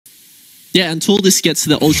Yeah, until this gets to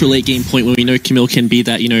the ultra late game point where we know Camille can be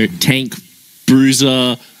that, you know, tank,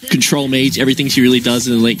 bruiser, control mage, everything she really does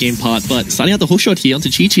in the late game part. But starting out the hook shot here onto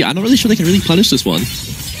Chi-Chi, I'm not really sure they can really punish this one.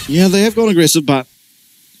 Yeah, they have gone aggressive, but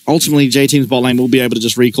ultimately J-Team's bot lane will be able to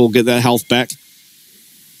just recall, get their health back.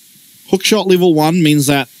 Hookshot level 1 means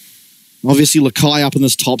that obviously Lakai up in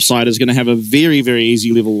this top side is going to have a very, very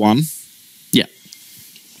easy level 1. Yeah.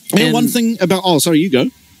 And one thing about... Oh, sorry, you go.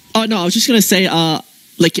 Oh, no, I was just going to say,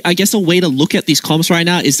 like, I guess a way to look at these comps right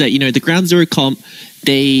now is that, you know, the Ground Zero comp,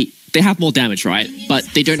 they have more damage, right? But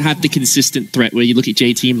they don't have the consistent threat where you look at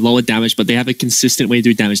J-Team, lower damage, but they have a consistent way to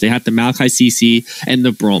do damage. They have the Maokai CC and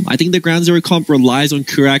the Braum. I think the Ground Zero comp relies on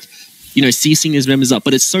Kurak, you know, CCing his members up,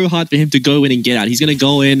 but it's so hard for him to go in and get out. He's going to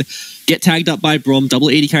go in, get tagged up by Braum, double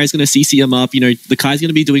 80 carry is going to CC him up. You know, the Kai's going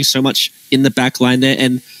to be doing so much in the back line there,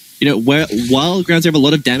 and you know, while Ground Zero have a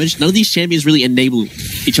lot of damage, none of these champions really enable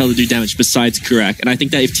each other to do damage besides Kurak. And I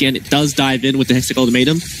think that if Tien does dive in with the Hextech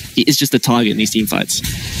Ultimatum, he is just a target in these team fights.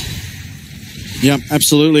 Yeah,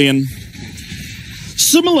 absolutely. And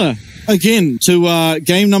similar, again, to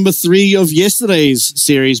game number 3 of yesterday's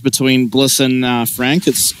series between Bliss and Frank.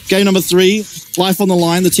 It's game number 3, life on the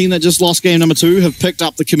line. The team that just lost game number 2 have picked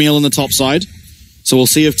up the Camille on the top side. So we'll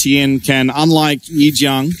see if Tien can, unlike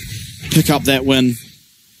Yijiang, pick up that win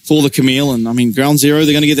for the Camille. And I mean, Ground Zero,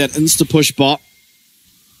 they're going to get that insta-push bot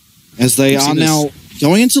as they are now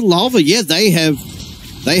going into Lava. Yeah, they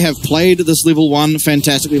have played this level 1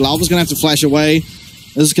 fantastically. Lava's going to have to flash away.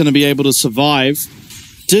 This is going to be able to survive.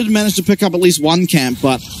 Did manage to pick up at least one camp,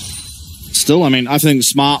 but still, I mean, I think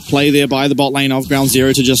smart play there by the bot lane of Ground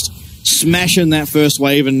Zero to just smash in that first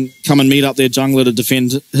wave and come and meet up their jungler to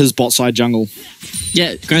defend his bot side jungle.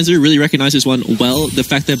 Yeah, Ground Zero really recognizes one well. The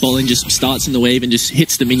fact that bot lane just starts in the wave and just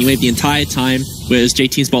hits the mini wave the entire time, whereas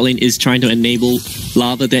JT's bot lane is trying to enable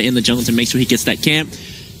Lava there in the jungle to make sure he gets that camp.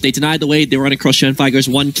 They denied the wave, they run across Shenfire, goes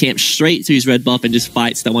one camp straight to his red buff and just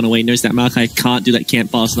fights that one away. Knows that Maokai can't do that camp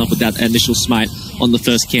fast enough with that initial smite on the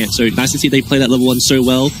first camp. So nice to see they play that level 1 so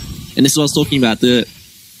well. And this is what I was talking about. The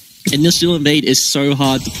initial invade is so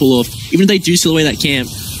hard to pull off. Even if they do steal away that camp,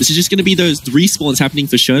 this is just going to be those respawns happening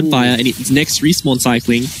for Shenfire, and its next respawn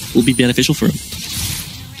cycling will be beneficial for him.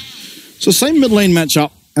 So same mid lane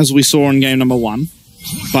matchup as we saw in game number 1,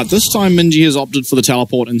 but this time Minji has opted for the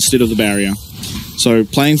teleport instead of the barrier. So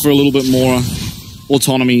playing for a little bit more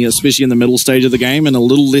autonomy, especially in the middle stage of the game, and a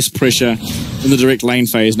little less pressure in the direct lane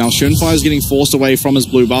phase. Now Shenfire is getting forced away from his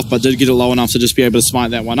blue buff, but did get it low enough to just be able to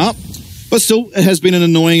smite that one up. But still, it has been an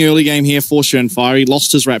annoying early game here for Shenfire. He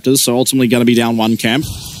lost his Raptors, so ultimately going to be down 1 camp.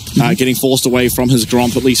 Getting forced away from his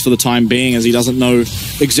Gromp, at least for the time being, as he doesn't know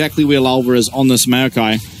exactly where Lalva is on this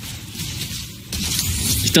Maokai.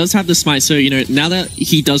 He does have the smite, so, you know, now that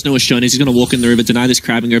he does know where Shern is, he's going to walk in the river, deny this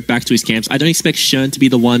crab, and go back to his camps. I don't expect Shern to be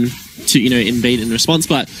the one to, you know, invade in response,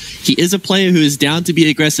 but he is a player who is down to be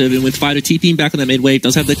aggressive, and with Fido TPing back on that mid wave,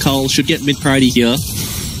 does have the cull, should get mid priority here.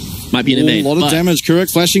 Might be an invade. A lot of damage. Kurak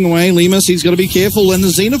flashing away. Lemus, he's got to be careful, and the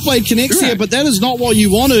Xenoblade connects here, but that is not what you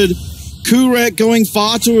wanted. Kurak going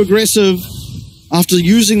far too aggressive after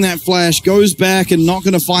using that flash, goes back and not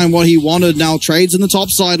going to find what he wanted. Now trades in the top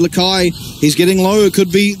side. Lakai, he's getting low. It could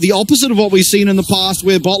be the opposite of what we've seen in the past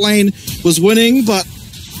where bot lane was winning, but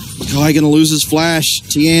Lakai going to lose his flash.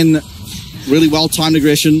 Tien, really well-timed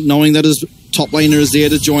aggression, knowing that his top laner is there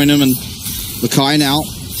to join him, and Lakai now,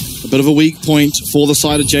 a bit of a weak point for the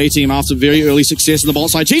side of J-Team after very early success in the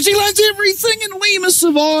bot side. Chi-Chi lands everything and Lemus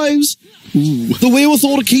survives. Ooh. The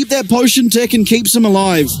wherewithal to keep that potion tick and keeps him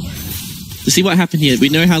alive. To see what happened here, we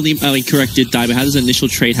know how Kurak did die, but how does the initial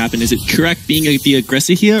trade happen? Is it Kurak being the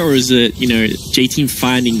aggressor here, or is it, you know, J-Team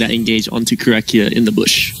finding that engage onto Kurak here in the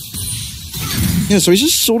bush? Yeah, so he's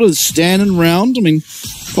just sort of standing around. I mean,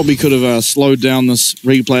 probably could have slowed down this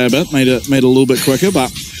replay a bit, made it a little bit quicker,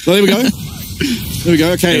 but well, there we go. There we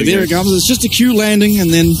go. Okay, there it comes. It's just a Q landing,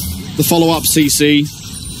 and then the follow-up CC.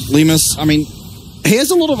 Lemus, I mean, he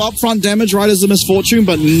has a lot of upfront damage, right, as a misfortune,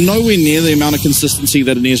 but nowhere near the amount of consistency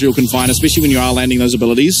that an Ezreal can find, especially when you are landing those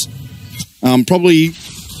abilities. Probably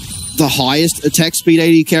the highest attack speed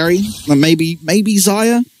AD carry, maybe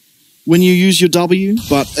Xayah when you use your W,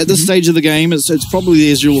 but at this stage of the game, it's probably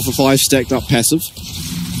the Ezreal for 5 stacked up passive.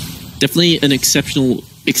 Definitely an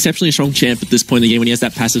exceptionally strong champ at this point in the game when he has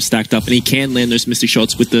that passive stacked up and he can land those mystic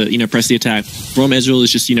shots with the, you know, press the attack. From Ezreal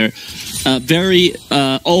is just, you know, very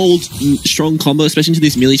old, strong combo, especially into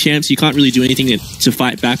these melee champs. You can't really do anything to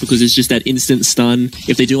fight back because it's just that instant stun.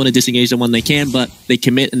 If they do want to disengage the one, they can, but they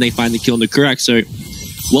commit and they find the kill on the Kurak. So,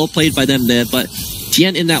 well played by them there. But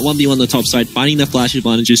Tien in that 1v1 on the top side, finding the flash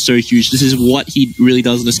advantage is so huge. This is what he really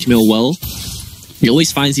does in this Camille well. He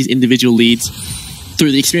always finds these individual leads.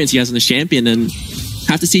 through the experience he has on the champion, and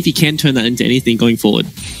have to see if he can turn that into anything going forward.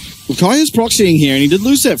 Well, Kai is proxying here, and he did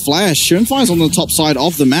lose that flash. Schönfire's on the top side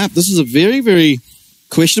of the map. This is a very, very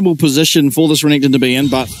questionable position for this Renekton to be in,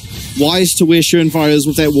 but wise to where Schönfire is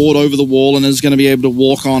with that ward over the wall and is going to be able to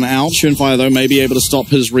walk on out. Schönfire, though, may be able to stop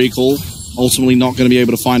his recall. Ultimately not going to be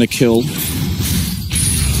able to find a kill.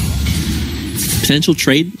 Potential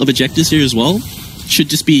trade of objectives here as well. Should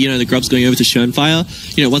just be, the grubs going over to Schönfire.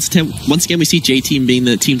 Once again, we see J-Team being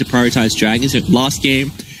the team to prioritize dragons. Last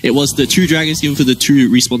game, it was the 2 dragons given for the 2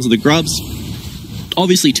 respawns of the grubs.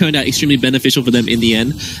 Obviously turned out extremely beneficial for them in the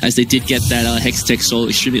end, as they did get that Hextech soul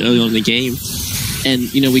extremely early on in the game. And,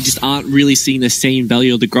 we just aren't really seeing the same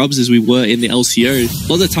value of the grubs as we were in the LCO. A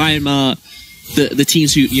lot of the time, the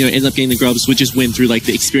teams who, end up getting the grubs would just win through, like,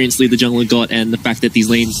 the experience lead the jungler got, and the fact that these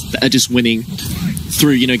lanes are just winning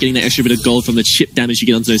through, getting that extra bit of gold from the chip damage you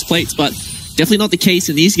get onto those plates. But definitely not the case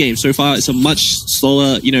in these games. So far, it's a much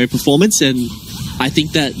slower, performance, and I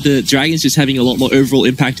think that the Dragons just having a lot more overall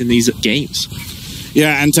impact in these games.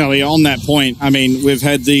 Yeah, and Talia, on that point, I mean, we've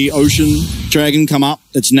had the Ocean Dragon come up.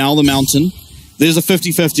 It's now the Mountain. There's a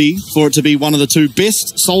 50-50 for it to be one of the 2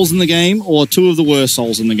 best souls in the game or 2 of the worst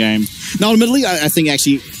souls in the game. Now, admittedly, I think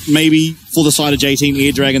actually maybe for the side of J-Team,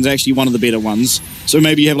 Air Dragon's actually one of the better ones. So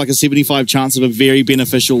maybe you have like a 75 chance of a very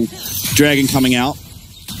beneficial Dragon coming out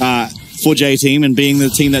for J-Team, and being the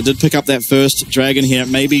team that did pick up that first Dragon here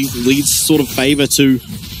maybe leads sort of favor to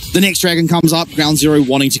the next Dragon comes up, Ground Zero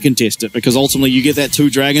wanting to contest it, because ultimately you get that 2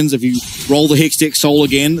 dragons. If you roll the Hextech Soul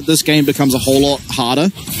again, this game becomes a whole lot harder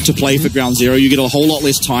to play for Ground Zero. You get a whole lot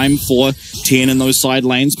less time for 10 in those side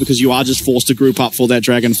lanes, because you are just forced to group up for that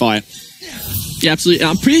Dragon fight. Yeah, absolutely.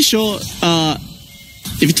 I'm pretty sure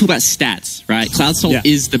if you talk about stats, right, Cloud Soul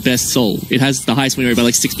is the best soul. It has the highest win rate by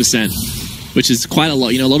like 6%, which is quite a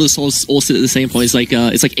lot. A lot of the souls all sit at the same point.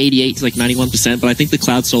 It's like 88 to like 91%, but I think the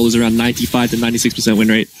Cloud Soul is around 95 to 96% win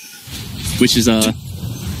rate, which is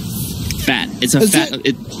fat. It's a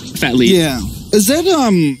fat lead. Yeah. Is that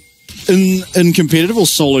in competitive or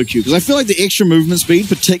solo queue? Because I feel like the extra movement speed,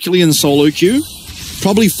 particularly in solo queue,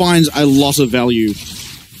 probably finds a lot of value,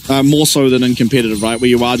 more so than in competitive, right? Where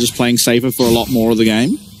you are just playing safer for a lot more of the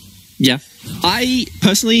game. Yeah. I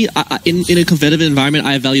personally, in a competitive environment,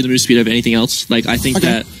 I value the move speed over anything else. Like, I think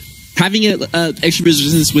that having extra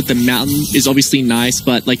resistance with the mountain is obviously nice,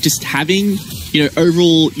 but like just having,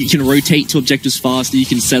 overall, you can rotate to objectives faster, you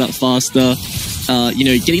can set up faster.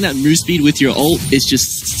 Getting that move speed with your ult is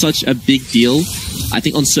just such a big deal. I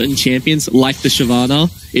think on certain champions, like the Shyvana,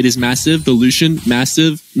 it is massive. The Lucian,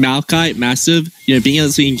 massive. Maokai, massive. Being able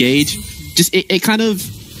to engage, just it kind of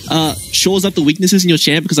shores up the weaknesses in your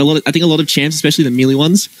champ, because I think a lot of champs, especially the melee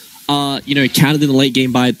ones, are countered in the late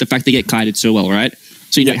game by the fact they get kited so well, right?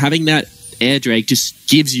 So having that air drag just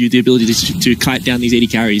gives you the ability to kite down these 80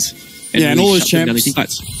 carries. And and all those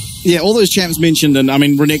champs. Yeah, all those champs mentioned, and I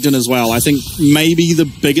mean Renekton as well. I think maybe the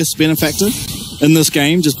biggest benefactor in this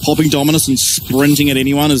game, just popping Dominus and sprinting at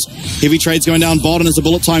anyone, is heavy trades going down bot, and it's a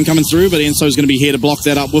bullet time coming through, but Enso's going to be here to block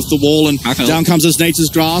that up with the wall, and down comes his Nature's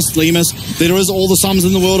Grasp, Lemus. There is all the sums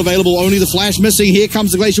in the world available, only the flash missing. Here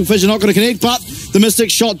comes the Glacial Fissure, not going to connect, but the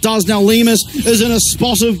Mystic Shot does. Now Lemus is in a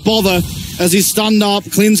spot of bother as he's stunned up.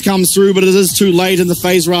 Cleanse comes through, but it is too late, and the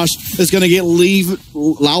phase rush is going to get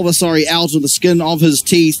Lauba out of the skin of his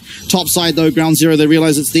teeth. Top side though, Ground Zero, they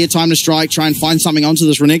realize it's their time to strike, try and find something onto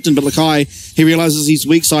this Renekton, but Lakai, he realizes he's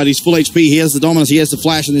weak side, he's full HP, he has the Dominus, he has the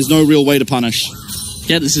flash, and there's no real way to punish.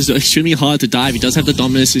 Yeah, this is extremely hard to dive. He does have the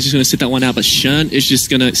Dominus, he's just going to sit that one out, but Shern is just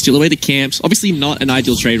going to steal away the camps. Obviously not an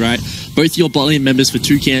ideal trade, right? Both your bot lane members for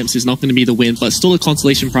 2 camps is not going to be the win, but still a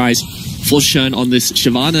consolation prize for Shern on this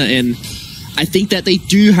Shyvana, and I think that they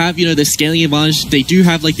do have, the scaling advantage. They do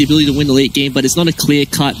have, like, the ability to win the late game, but it's not a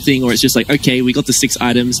clear-cut thing where it's just like, okay, we got the 6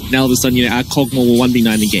 items. Now, all of a sudden, our Kog'Maw will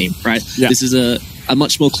 1v9 the game, right? Yeah. This is a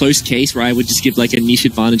much more close case where I would just give, like, a niche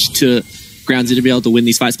advantage to Ground Zero to be able to win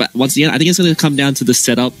these fights. But once again, I think it's going to come down to the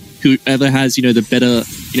setup. Whoever has, the better,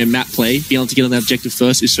 map play, being able to get on the objective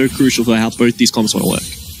first is so crucial for how both these comps want to work.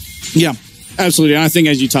 Yeah. Absolutely, and I think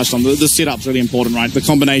as you touched on, the setup's really important, right? The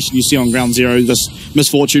combination you see on Ground Zero, this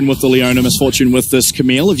Misfortune with the Leona, Misfortune with this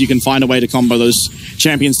Camille, if you can find a way to combo those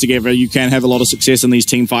champions together, you can have a lot of success in these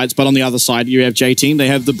team fights. But on the other side, you have J-Team, they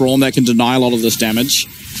have the Brawn that can deny a lot of this damage.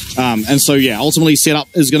 And so, yeah, ultimately setup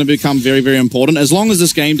is going to become very, very important, as long as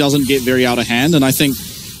this game doesn't get very out of hand. And I think,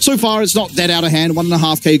 so far, it's not that out of hand.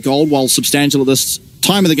 1.5k gold, while substantial at this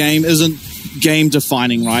time of the game, isn't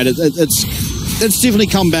game-defining, right? It's definitely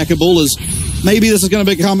comebackable, as maybe this is going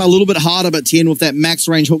to become a little bit harder, but 10 with that max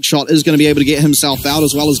range hook shot is going to be able to get himself out,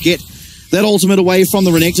 as well as get that ultimate away from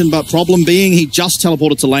the Renekton, but problem being he just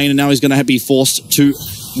teleported to lane and now he's going to be forced to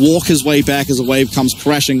walk his way back as a wave comes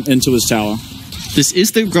crashing into his tower. This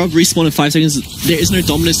is the grub respawn in 5 seconds. There is no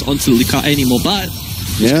dominance onto Likai anymore, but...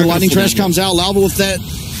 Yeah, Lightning Crash comes out. Lauba with that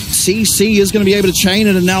CC is going to be able to chain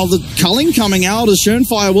it, and now the culling coming out as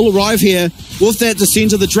Schönfire will arrive here with that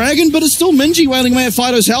descent of the dragon, but it's still Minji wailing away at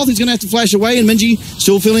Fido's health. He's going to have to flash away, and Minji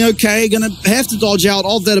still feeling okay, going to have to dodge out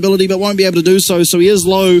of that ability, but won't be able to do so, so he is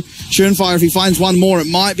low. Schönfire, if he finds one more, it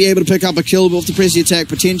might be able to pick up a kill, but with the press the attack,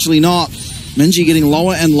 potentially not. Minji getting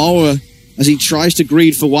lower and lower as he tries to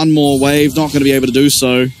greed for one more wave, not going to be able to do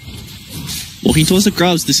so. Walking towards the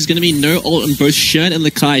grubs, this is going to be no ult on both Schön and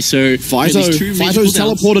Likai, so... Fido's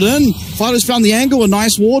teleported in. Fido's found the angle. A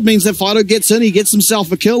nice ward means that Fido gets in. He gets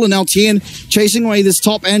himself a kill, and now Tien chasing away this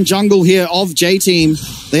top and jungle here of J-Team.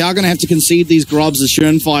 They are going to have to concede these grubs as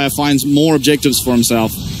Schönfire finds more objectives for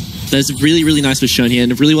himself. That's really, really nice for Schön here,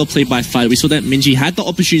 and really well played by Fido. We saw that Minji had the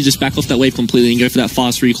opportunity to just back off that wave completely and go for that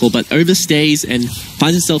fast recall, but overstays and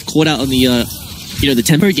finds himself caught out on the, the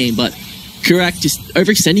tempo game, but... Kurak just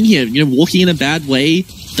overextending here, walking in a bad way,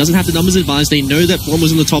 doesn't have the numbers advantage. They know that Blom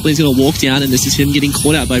was on the top lane, he's going to walk down, and this is him getting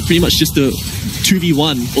caught out by pretty much just a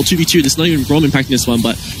 2v1 or 2v2. There's not even Brom impacting this one,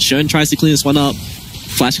 but Schön tries to clean this one up.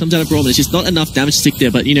 Flash comes out of Brom, and it's just not enough damage to stick there.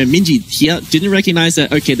 But, Minji here didn't recognize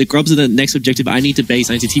that, okay, the grubs are the next objective. I need to base,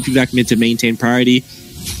 I need to TP back mid to maintain priority.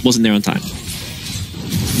 Wasn't there on time.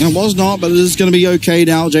 No, it was not, but it is going to be okay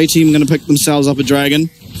now. J-Team are going to pick themselves up a dragon.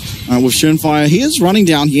 With Schönfire, he is running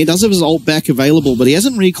down here. He does have his ult back available, but he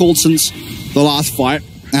hasn't recalled since the last fight.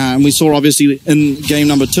 And we saw, obviously, in game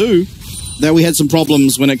number 2, that we had some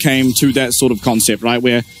problems when it came to that sort of concept, right?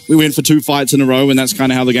 Where we went for 2 fights in a row, and that's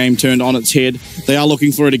kind of how the game turned on its head. They are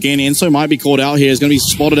looking for it again. Enzo might be caught out here. He's going to be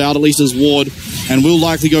spotted out, at least as ward, and will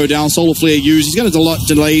likely go down. Solar Flare used. He's going to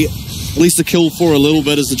delay at least the kill for a little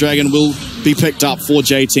bit, as the dragon will be picked up for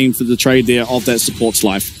J-Team for the trade there of that support's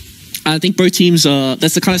life. I think both teams,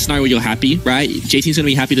 that's the kind of scenario where you're happy, right? J-Team's going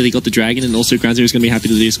to be happy that they got the dragon, and also Ground Zero is going to be happy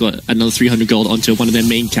that they just got another 300 gold onto one of their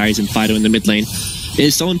main carries in Fido in the mid lane. It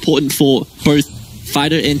is so important for both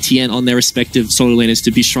Fido and Tien on their respective solo laners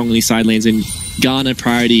to be strong in these side lanes and garner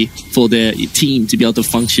priority for their team to be able to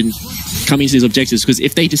function coming to these objectives, because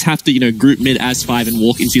if they just have to, group mid as 5 and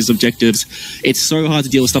walk into these objectives, it's so hard to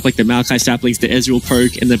deal with stuff like the Maokai saplings, the Ezreal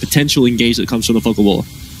poke, and the potential engage that comes from the Fog of War.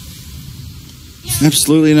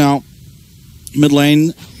 Absolutely. Now, mid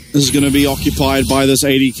lane is going to be occupied by this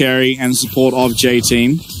AD carry and support of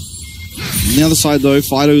J-Team. On the other side, though,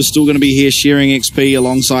 Fido is still going to be here sharing XP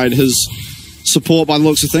alongside his support by the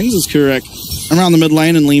looks of things. As Kurak around the mid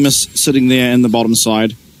lane and Lemus sitting there in the bottom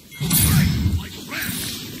side.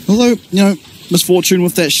 Although, Misfortune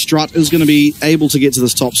with that strut is going to be able to get to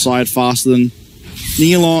this top side faster than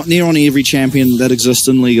near on every champion that exists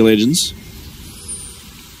in League of Legends.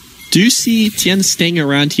 Do see Tien staying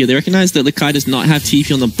around here. They recognize that Likai does not have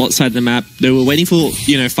TP on the bot side of the map. They were waiting for,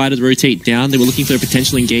 Fido to rotate down. They were looking for a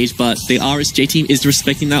potential engage, but J-Team is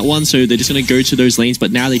respecting that one, so they're just going to go to those lanes,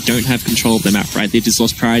 but now they don't have control of the map, right? They've just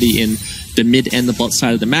lost priority in the mid and the bot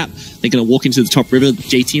side of the map. They're going to walk into the top river,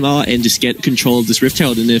 J-Team are, and just get control of this Rift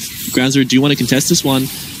Herald. And if Ground Zero do want to contest this one,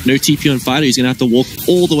 no TP on Fido, he's going to have to walk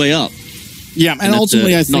all the way up. Yeah, and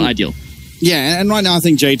ultimately, I think... not ideal. Yeah, and right now I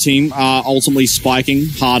think J-Team are ultimately spiking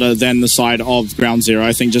harder than the side of Ground Zero.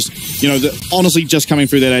 I think just, honestly, just coming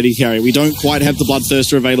through that AD carry, we don't quite have the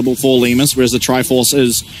Bloodthirster available for Lemus, whereas the Triforce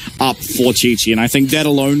is up for Chi-Chi. And I think that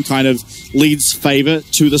alone kind of leads favor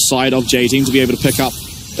to the side of J-Team to be able to pick up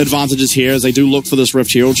advantages here as they do look for this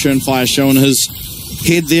Rift Herald. Schönfire showing his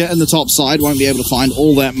head there in the top side, won't be able to find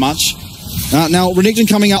all that much. Now, Renekton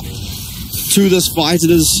coming up to this fight, it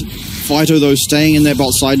is Fido, though, staying in their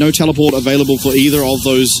bot side. No teleport available for either of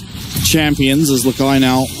those champions, as Likai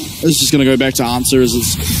now is just going to go back to answer, as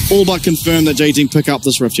it's all but confirmed that J-Team pick up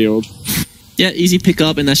this Rift Herald. Yeah, easy pick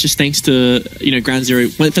up, and that's just thanks to, Ground Zero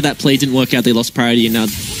went for that play, didn't work out, they lost priority, and now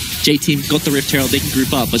J-Team got the Rift Herald, they can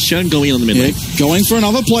group up, but Schön going in on the mid lane. Going for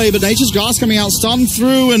another play, but Nature's Grasp coming out, stun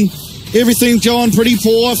through, and everything's going pretty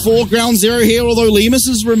poor for Ground Zero here, although Lemus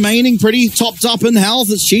is remaining pretty topped up in health.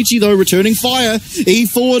 It's Chi-Chi, though, returning fire. E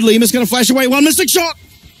forward, Lemus going to flash away. One mystic shot!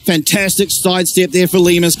 Fantastic sidestep there for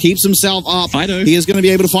Lemus. Keeps himself up. Fido. He is going to be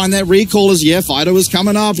able to find that recall as, Fido is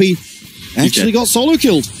coming up. He actually got solo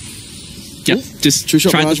killed. Yep, just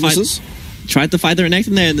two-shot barrage misses. Tried to fight the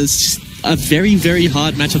Renekton there, and it's just, a very, very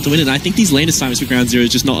hard matchup to win. And I think these lane assignments for Ground Zero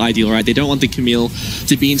is just not ideal, right? They don't want the Camille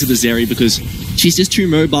to be into the Zeri because she's just too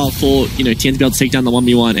mobile for, you know, Tien to be able to take down the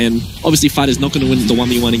 1v1. And obviously Fighter's not going to win the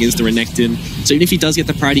 1v1 against the Renekton. So even if he does get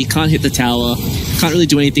the priority, he can't hit the tower, can't really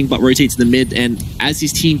do anything but rotate to the mid. And as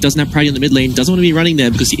his team doesn't have priority on the mid lane, doesn't want to be running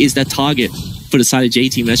there because he is that target for the side of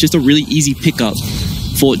J-Team. That's just a really easy pickup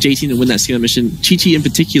for J-Team to win that single mission. Chi-Chi in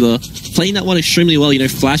particular, playing that one extremely well, you know,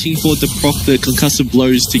 flashing forward to proc the concussive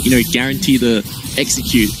blows to, you know, guarantee the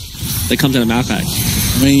execute that comes out of Maokai.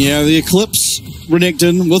 I mean, yeah, the Eclipse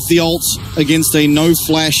Renekton with the ult against a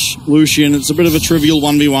no-flash Lucian. It's a bit of a trivial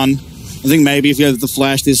 1v1. I think maybe if you have the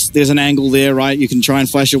flash, there's an angle there, right? You can try and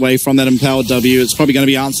flash away from that empowered W. It's probably going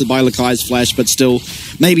to be answered by Lakai's flash, but still,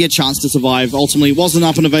 maybe a chance to survive. Ultimately, wasn't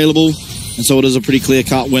up and available, and so it is a pretty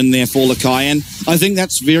clear-cut win there for Lakai. And I think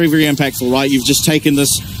that's very, very impactful, right? You've just taken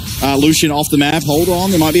this Lucian off the map. Hold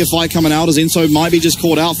on, there might be a fight coming out as Enzo might be just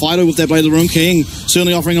caught out. Fido with that Blade of the Rune King,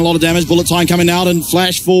 certainly offering a lot of damage. Bullet time coming out and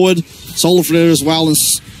flash forward. Solar Flare as well, and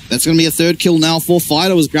that's going to be a third kill now for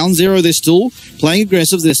Fido. As Ground Zero, they're still playing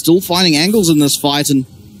aggressive. They're still finding angles in this fight, and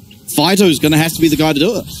Fido's going to have to be the guy to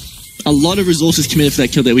do it. A lot of resources committed for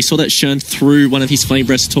that kill there. We saw that Shern threw one of his flame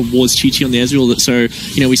breaths towards Chi-Chi on the Ezreal. So,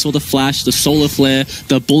 you know, we saw the flash, the solar flare,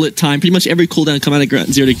 the bullet time, pretty much every cooldown come out of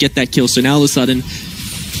Ground Zero to get that kill. So now all of a sudden,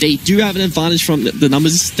 they do have an advantage from the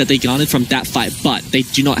numbers that they garnered from that fight, but they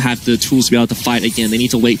do not have the tools to be able to fight again. They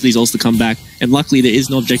need to wait for these ults to come back. And luckily, there is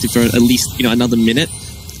no objective for at least, you know, another minute.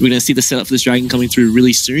 We're going to see the setup for this dragon coming through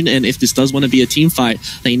really soon. And if this does want to be a team fight,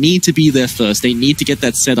 they need to be there first. They need to get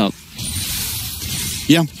that set up.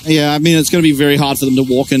 Yeah. I mean, it's going to be very hard for them to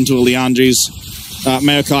walk into a Liandry's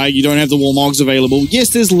Maokai. You don't have the Warmogs available. Yes,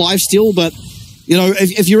 there's lifesteal, but, you know,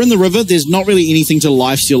 if you're in the river, there's not really anything to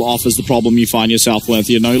lifesteal off is the problem you find yourself with,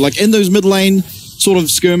 you know. Like, in those mid lane sort of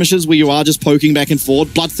skirmishes where you are just poking back and forth,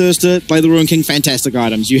 Bloodthirster, Blade of the Ruin King, fantastic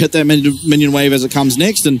items. You hit that minion wave as it comes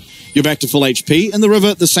next, and you're back to full HP. In the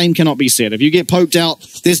river, the same cannot be said. If you get poked out,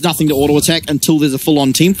 there's nothing to auto-attack until there's a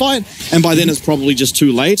full-on team fight, and by then it's probably just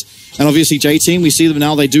too late. And obviously J-Team, we see them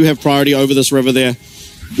now, they do have priority over this river there.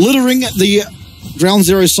 Littering the Ground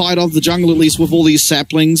Zero side of the jungle, at least with all these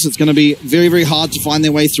saplings. It's going to be very, very hard to find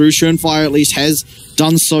their way through. Schönfire at least has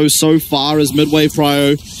done so far as midwave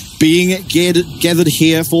prio being gathered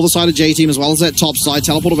here for the side of J-Team as well as that top side.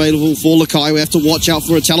 Teleport available for Lakai. We have to watch out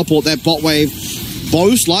for a teleport, that bot wave.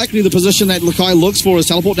 Most likely the position that Lakai looks for is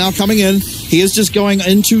teleport now coming in. He is just going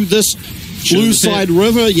into this blue side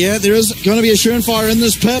river. Yeah, there is going to be a Schönfire in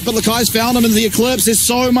this pit, but Lakai's found him in the Eclipse. There's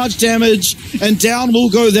so much damage, and down will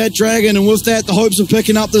go that dragon, and with that, the hopes of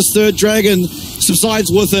picking up this third dragon subsides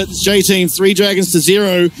with it. J-Team, 3 dragons to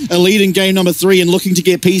 0, a lead in game number 3, and looking to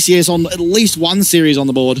get PCS on at least one series on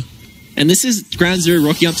the board. And this is Ground Zero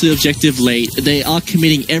rocking up to the objective late. They are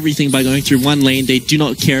committing everything by going through one lane. They do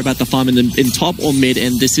not care about the farm in top or mid,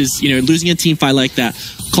 and this is, you know, losing a team fight like that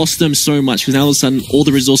costs them so much because now all of a sudden all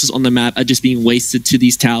the resources on the map are just being wasted to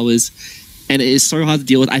these towers. And it is so hard to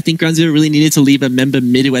deal with. I think Ground Zero really needed to leave a member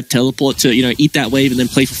mid who had teleport to, you know, eat that wave and then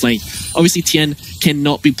play for flank. Obviously, Tien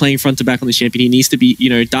cannot be playing front to back on the champion. He needs to be, you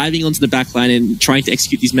know, diving onto the back line and trying to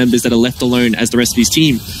execute these members that are left alone as the rest of his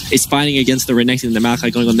team is fighting against the Renekton and the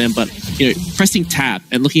Maokai going on them. But, you know, pressing tab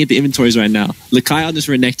and looking at the inventories right now, Lakai on this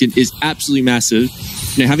Renekton is absolutely massive.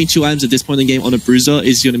 You know, having 2 items at this point in the game on a Bruiser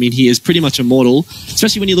is, you know what I mean, he is pretty much immortal,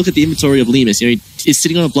 especially when you look at the inventory of Lemus. You know, he is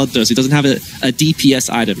sitting on a Bloodthirst. He doesn't have a DPS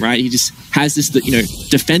item, right? He just has this, you know,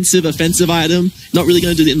 defensive, offensive item. Not really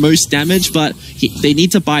going to do the most damage, but they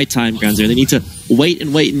need to buy time, Ground Zero. They need to wait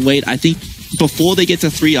and wait and wait. I think before they get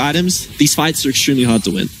to 3 items, these fights are extremely hard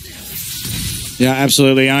to win. Yeah,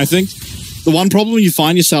 absolutely. And I think the one problem you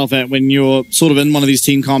find yourself at when you're sort of in one of these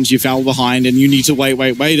team comps, you fell behind and you need to wait,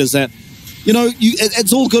 is that, you know,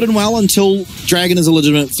 it's all good and well until Dragon is a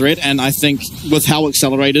legitimate threat, and I think with how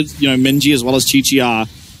accelerated, you know, Minji as well as Chi-Chi are,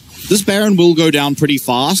 this Baron will go down pretty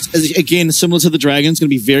fast. Again, similar to the Dragon, it's going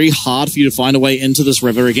to be very hard for you to find a way into this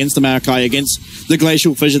river against the Maokai, against the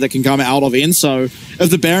Glacial Fissure that can come out of Enso. If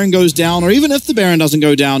the Baron goes down, or even if the Baron doesn't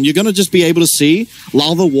go down, you're going to just be able to see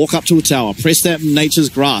Lava walk up to a tower, press that Nature's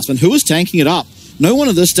Grasp, and who is tanking it up? No one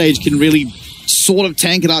at this stage can really sort of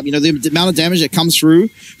tank it up. You know, the amount of damage that comes through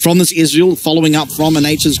from this Ezreal following up from a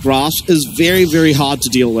Nature's Grasp is very, very hard to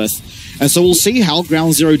deal with. And so we'll see how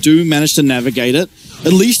Ground Zero do manage to navigate it.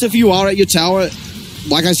 At least if you are at your tower,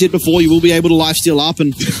 like I said before, you will be able to lifesteal up,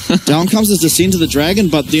 and down comes this Descent of the Dragon,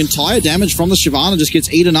 but the entire damage from the Shyvana just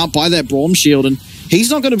gets eaten up by that Braum Shield, and he's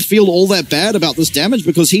not going to feel all that bad about this damage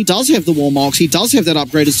because he does have the Warmogs, he does have that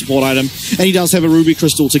upgraded support item, and he does have a Ruby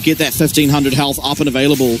Crystal to get that 1500 health up and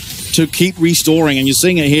available to keep restoring. And you're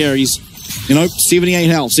seeing it here, he's You know, 78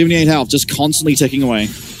 health, just constantly ticking away.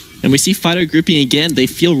 And we see Fido grouping again. They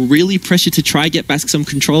feel really pressured to try get back some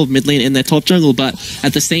control of mid lane in their top jungle, but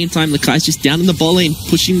at the same time, Lakai's just down in the bot lane,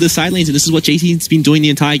 pushing the side lanes, and this is what JT's been doing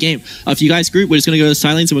the entire game. If you guys group, we're just going to go to the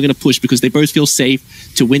side lanes and we're going to push because they both feel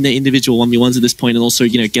safe to win their individual 1v1s at this point and also,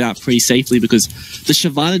 you know, get out pretty safely because the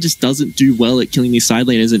Shyvana just doesn't do well at killing these side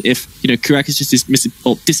laners, and if, you know, Kurakas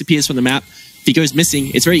just disappears from the map, if he goes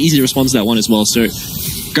missing, it's very easy to respond to that one as well. So,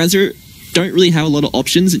 Ground Zero don't really have a lot of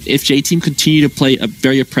options. If J-Team continue to play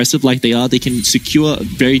very oppressive like they are, they can secure a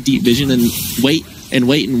very deep vision and wait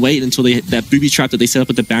until that booby trap that they set up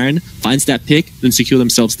at the Baron finds that pick, then secure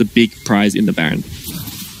themselves the big prize in the Baron.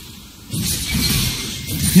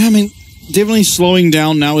 Yeah, I mean, definitely slowing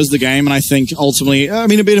down now is the game, and I think ultimately, I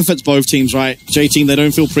mean, it benefits both teams, right? J-Team, they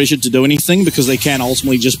don't feel pressured to do anything because they can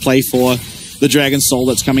ultimately just play for the Dragon Soul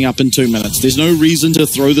that's coming up in 2 minutes. There's no reason to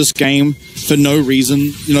throw this game for no reason.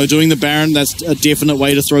 You know, doing the Baron, that's a definite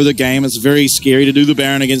way to throw the game. It's very scary to do the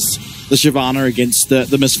Baron against the Shyvana, against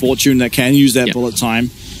the Misfortune that can use that bullet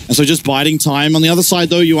time. And so just biding time. On the other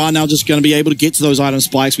side, though, you are now just going to be able to get to those item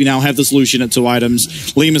spikes. We now have this Lucian at 2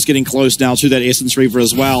 items. Lima's getting close now to that Essence Reaver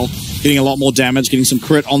as well. Getting a lot more damage, getting some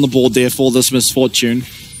crit on the board there for this Misfortune.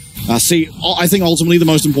 See, I think ultimately the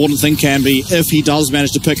most important thing can be if he does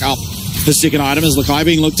manage to pick up his second item is Lakai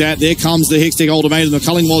being looked at. There comes the Hextech Ultimatum. The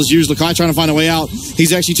culling was used. Lakai trying to find a way out.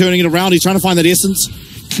 He's actually turning it around. He's trying to find that Essence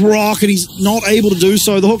proc, and he's not able to do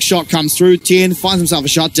so. The hook shot comes through. Tien finds himself a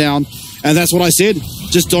shutdown. And that's what I said.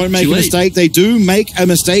 Just don't make a mistake. They do make a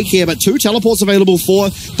mistake here, but 2 teleports available for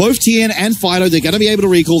both Tien and Fido. They're going to be able to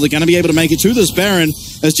recall. They're going to be able to make it to this Baron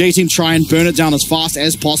as J-Team try and burn it down as fast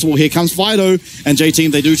as possible. Here comes Fido, and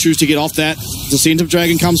J-Team, they do choose to get off that. Descent of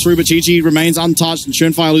Dragon comes through, but Chi-Chi remains untouched, and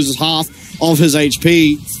Schönfire loses half of his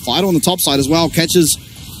HP. Fido on the top side as well catches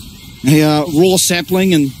a raw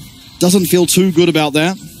sapling and doesn't feel too good about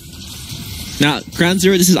that. Now, Ground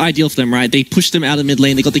Zero, this is ideal for them, right? They pushed them out of mid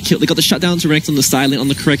lane. They got the kill. They got the shutdown direct on the side lane on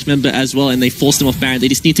the correct member as well, and they forced them off Baron. They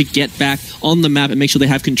just need to get back on the map and make sure they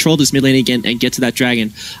have control of this mid lane again and get to that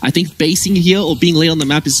dragon. I think basing here or being late on the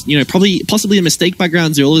map is, you know, possibly a mistake by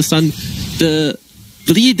Ground Zero. All of a sudden, the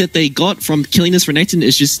lead that they got from killing this Renekton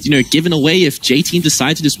is just, you know, given away if J-Team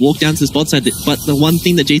decide to just walk down to this bot side. But the one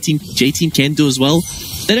thing that J-Team can do as well,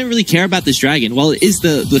 they don't really care about this dragon. While it is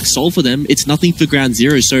the soul for them, it's nothing for Ground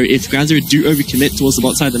Zero. So if Ground Zero do overcommit towards the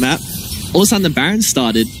bot side of the map, all of a sudden the Baron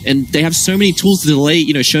started, and they have so many tools to delay,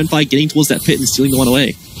 you know, Schönfire getting towards that pit and stealing the one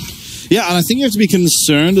away. Yeah, and I think you have to be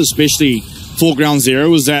concerned, especially for Ground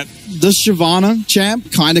Zero, is that this Shyvana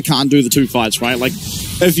champ kind of can't do the 2 fights, right? Like,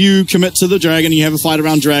 if you commit to the dragon, you have a fight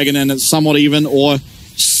around dragon, and it's somewhat even or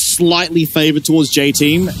slightly favored towards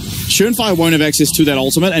J-Team, Schönfire won't have access to that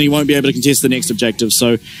ultimate, and he won't be able to contest the next objective.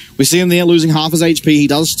 So we see him there losing half his HP. He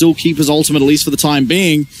does still keep his ultimate, at least for the time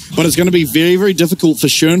being, but it's going to be very, very difficult for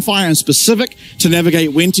Schönfire in specific to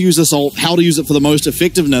navigate when to use this ult, how to use it for the most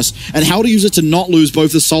effectiveness, and how to use it to not lose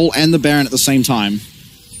both the soul and the Baron at the same time.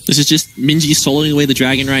 This is just Minji soloing away the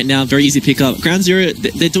dragon right now. Very easy pickup. Ground Zero,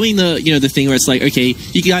 they're doing the, you know, the thing where it's like, okay,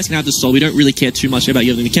 you guys can have the soul. We don't really care too much about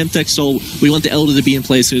you having the Chemtech soul. We want the Elder to be in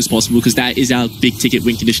play as soon as possible because that is our big ticket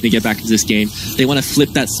win condition to get back into this game. They want to flip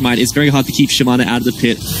that smite. It's very hard to keep Shyvana out of the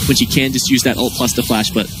pit when she can just use that ult plus the flash,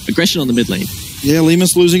 but aggression on the mid lane. Yeah,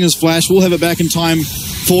 Lemus losing his flash. We'll have it back in time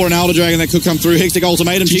for an Elder Dragon that could come through. Hextech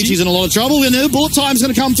Ultimatum. Chi-Chi's in a lot of trouble. And bullet time's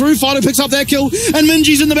going to come through. Fido picks up that kill. And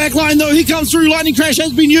Minji's in the back line, though. He comes through. Lightning Crash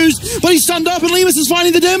has been used, but he's stunned up, and Lemus is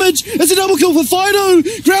finding the damage. It's a double kill for Fido.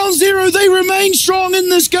 Ground Zero, they remain strong in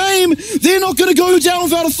this game. They're not going to go down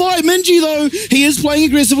without a fight. Minji, though, he is playing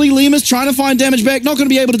aggressively. Lemus trying to find damage back. Not going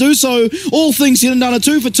to be able to do so. All things said and done, a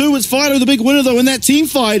 2 for 2. It's Fido the big winner, though, in that team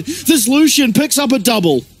fight. This Lucian picks up a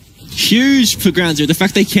double. Huge for Ground Zero. The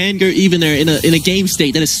fact they can go even there in a game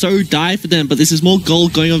state that is so dire for them, but this is more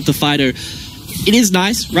gold going over to Fido. It is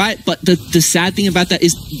nice, right? But the sad thing about that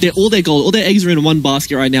is all their gold, all their eggs are in one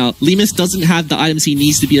basket right now. Lemus doesn't have the items he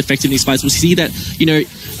needs to be effective in these fights. We'll see that, you know,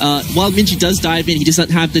 while Minji does dive in, he just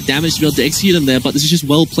doesn't have the damage to be able to execute him there, but this is just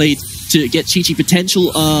well played to get Chi-Chi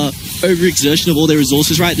potential overexertion of all their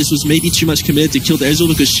resources, right? This was maybe too much committed to kill the Ezreal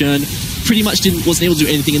because Shern pretty much wasn't able to do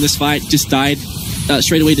anything in this fight, just died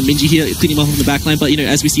straight away to Minji here, cleaning him off on the backline. But, you know,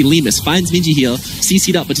 as we see, Lemus finds Minji here,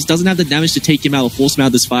 CC'd up, but just doesn't have the damage to take him out or force him out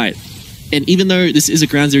of this fight. And even though this is a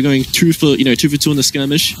Ground Zero going 2 for 2 in the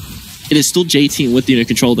skirmish, it is still J-Team with, you know,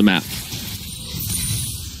 control of the map.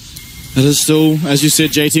 It is still, as you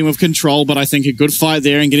said, J-Team with control, but I think a good fight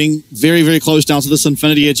there and getting very, very close down to this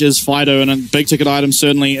Infinity Edge is Fido, and a big ticket item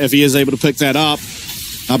certainly if he is able to pick that up.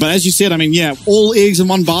 But as you said, I mean, yeah, all eggs in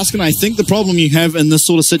one basket. And I think the problem you have in this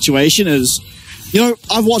sort of situation is You know,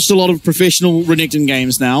 I've watched a lot of professional Renekton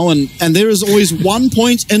games now, and there is always one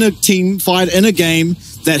point in a team fight, in a game,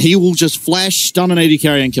 that he will just flash, stun an AD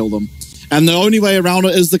carry and kill them. And the only way around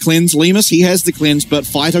it is the cleanse. Lemus, he has the cleanse, but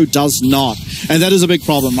Fighto does not. And that is a big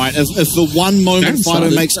problem, right? If for one moment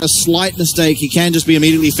Fighto makes a slight mistake, he can just be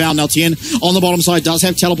immediately found. Now, Tien on the bottom side does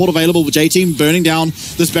have teleport available, with J-Team burning down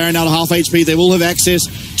this Baron out of half HP. They will have access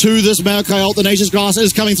to this Maokai ult. The Nature's Grass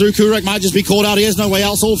is coming through. Kurak might just be caught out. He has no way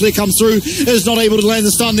out. Soulflare comes through, is not able to land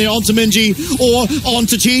the stun there onto Minji or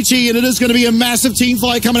onto Chi-Chi, and it is going to be a massive team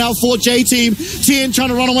fight coming out for J-Team. Tien trying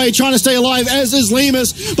to run away, trying to stay alive, as is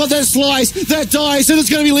Lemus, but that slice, that dice, and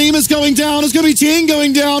it's going to be Lemus going down, it's going to be Tien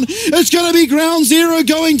going down, it's going to be Ground Zero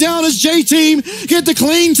going down as J-Team get the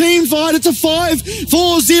clean team fight. It's a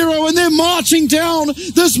 5-4-0, and they're marching down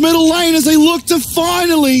this middle lane as they look to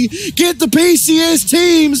finally get the PCS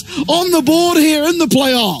teams on the board here in the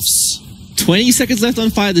playoffs. 20 seconds left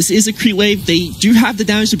on fire. This is a creep wave. They do have the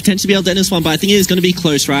damage to potentially be able to end this one, but I think it is going to be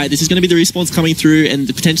close, right? This is going to be the respawns coming through and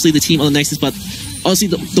potentially the team on the Nexus, but honestly,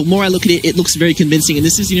 the more I look at it, it looks very convincing, and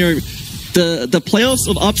this is, you know, the playoffs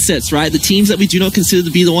of upsets, right? The teams that we do not consider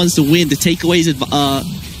to be the ones to win, the takeaways of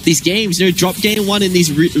these games, you know, drop game 1 in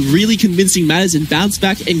these really convincing matters and bounce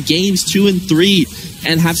back in games 2 and 3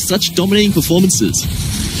 and have such dominating performances.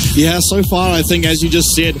 Yeah, so far, I think, as you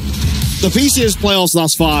just said, the PCS playoffs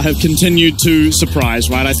thus far have continued to surprise,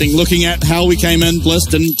 right? I think looking at how we came in, Bliss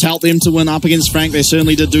didn't tout them to win up against Frank. They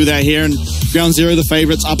certainly did do that here. And Ground Zero, the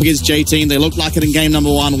favorites, up against J-Team. They looked like it in game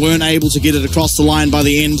number 1, weren't able to get it across the line by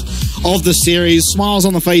the end of the series. Smiles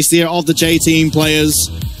on the face there of the J-Team players.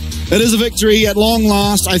 It is a victory at long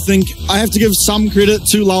last. I think I have to give some credit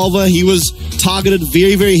to Lalva. He was targeted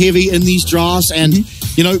very, very heavy in these drafts, and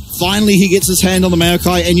you know, finally he gets his hand on the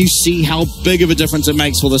Maokai, and you see how big of a difference it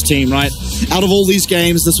makes for this team, right? Out of all these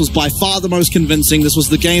games, this was by far the most convincing. This was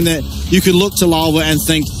the game that you could look to Lalva and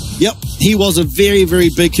think, yep, he was a very, very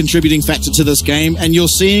big contributing factor to this game, and you're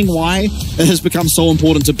seeing why it has become so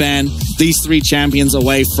important to ban these 3 champions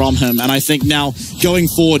away from him. And I think now, going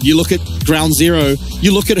forward, you look at Ground Zero,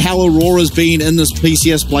 you look at how Aurora's been in this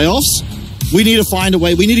PCS playoffs. We need to find a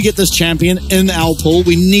way. We need to get this champion in our pool.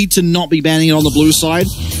 We need to not be banning it on the blue side,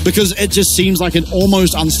 because it just seems like an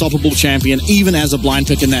almost unstoppable champion, even as a blind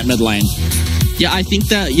pick in that mid lane. Yeah, I think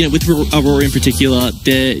that, you know, with Aurora in particular,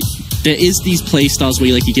 there is these play styles where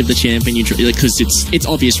you give the champion, because it's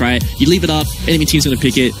obvious, right? You leave it up, enemy team's going to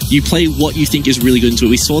pick it. You play what you think is really good into it.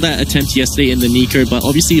 We saw that attempt yesterday in the Nico, but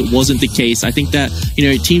obviously it wasn't the case. I think that, you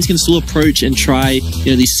know, teams can still approach and try, you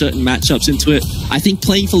know, these certain matchups into it. I think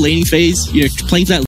playing for laning phase, you know, playing for that